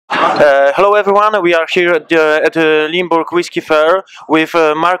Hello everyone, we are here at the Limburg Whiskey Fair with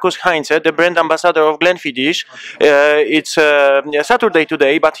Markus Heinze, the brand ambassador of Glenfiddich. It's Saturday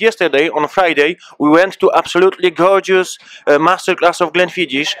today, but yesterday, on Friday, we went to absolutely gorgeous masterclass of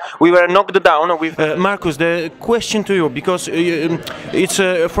Glenfiddich. We were knocked down with... Markus, the question to you, because it's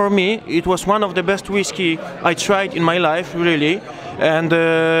for me, it was one of the best whiskey I tried in my life, really. And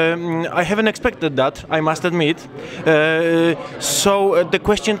I haven't expected that, I must admit. So the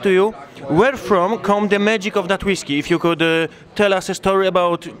question to you, where from come the magic of that whiskey? If you could tell us a story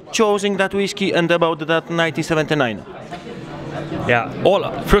about choosing that whiskey and about that 1979. Yeah,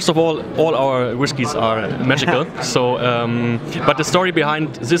 first of all our whiskies are magical. So, but the story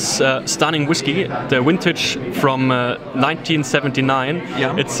behind this stunning whiskey, the vintage from 1979,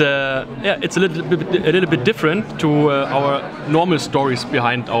 yeah. It's a little bit different to our normal stories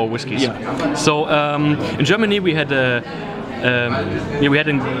behind our whiskies. Yeah. So, in Germany we had a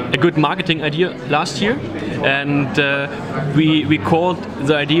good marketing idea last year, and we called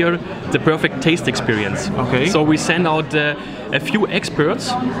the idea the perfect taste experience. Okay. So we sent out a few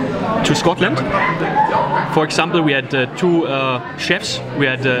experts to Scotland. For example, we had two chefs. We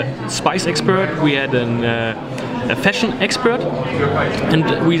had a spice expert, we had a fashion expert, and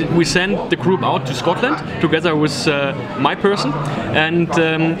we sent the group out to Scotland together with my person, and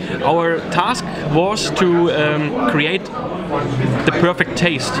our task was to create the perfect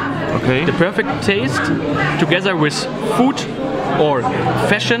taste. Okay. The perfect taste together with food or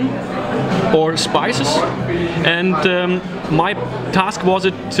fashion or spices, and my task was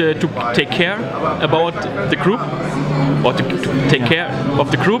to take care about the group, or to take care of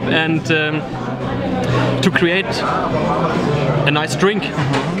the group, and to create a nice drink,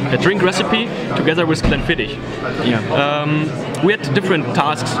 a drink recipe together with Glenfiddich. Yeah. We had different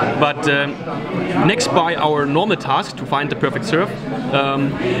tasks, but next by our normal task to find the perfect syrup,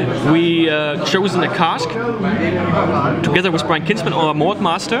 we chosen a cask together with Brian Kinsman, our malt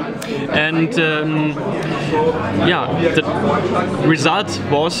master, and yeah, the result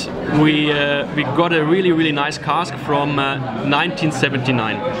was we got a really nice cask from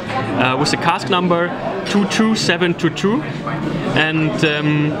 1979 with the cask number 22722, and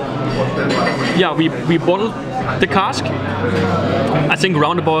yeah, we bottled the cask, I think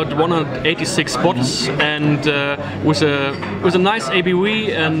around about 186 bottles, and with a nice ABV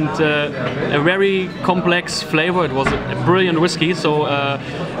and a very complex flavor. It was a brilliant whiskey, so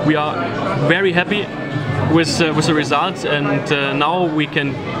we are very happy with the results, and now we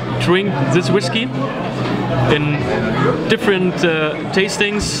can drink this whiskey in different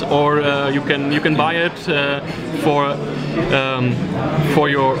tastings, or you can buy it for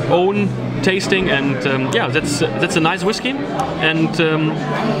your own tasting, and yeah, that's a nice whiskey. And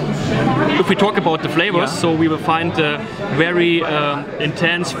if we talk about the flavors, yeah. So we will find very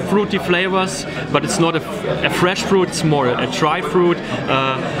intense fruity flavors, but it's not a fresh fruit, it's more a dry fruit.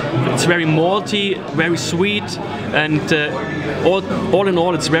 It's very malty, very sweet, and all in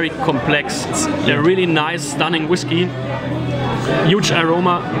all it's very complex. It's a really nice, stunning whiskey. Huge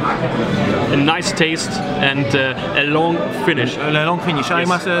aroma, a nice taste, and a long finish. A long finish.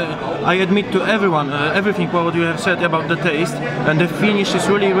 Yes. I admit to everyone everything what you have said about the taste, and the finish is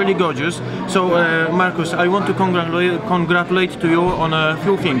really gorgeous. So Markus, I want to congratulate to you on a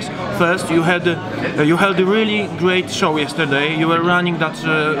few things. First, you held a really great show yesterday. You were running that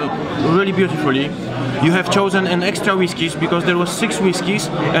really beautifully. You have chosen an extra whiskies because there was 6 whiskies,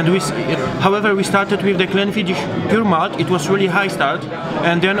 and however we started with the Glenfiddich pure malt. It was really high start,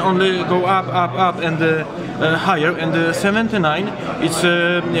 and then only go up and higher, and the 79 it's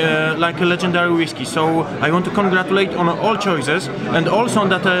like a legendary whiskey. So I want to congratulate on all choices, and also on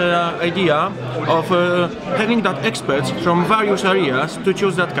that idea of having that experts from various areas to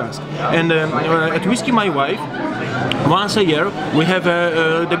choose that cask. And at Whiskymywife, once a year we have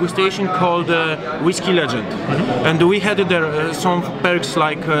a degustation called Whiskey Legend, and we had there some perks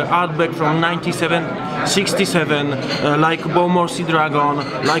like Ardbeg from 1967, like Bowmore Sea Dragon,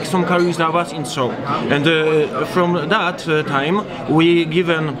 like some Karizavas and so. And from that time we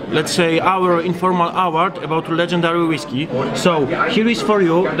given, let's say, our informal award about legendary whiskey. So here is for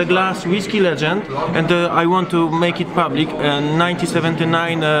you the glass Whiskey Legend, and I want to make it public.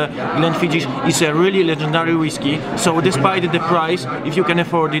 1979 Glenfiddich is a really legendary whiskey. So despite the price, if you can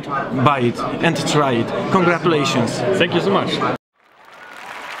afford it, buy it and try it. Congratulations. Thank you so much.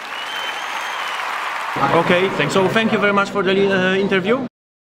 Okay, so thank you very much for the interview.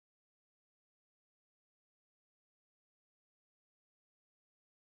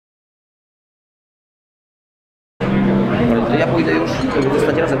 Ja pójdę już,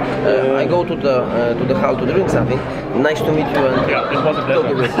 ostatni razem. I go to to the hall to drink something. Nice to meet you. And yeah, it was a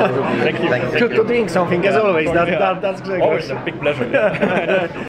pleasure. Thank you. To drink something as always. That's great. Always a big pleasure. Yeah.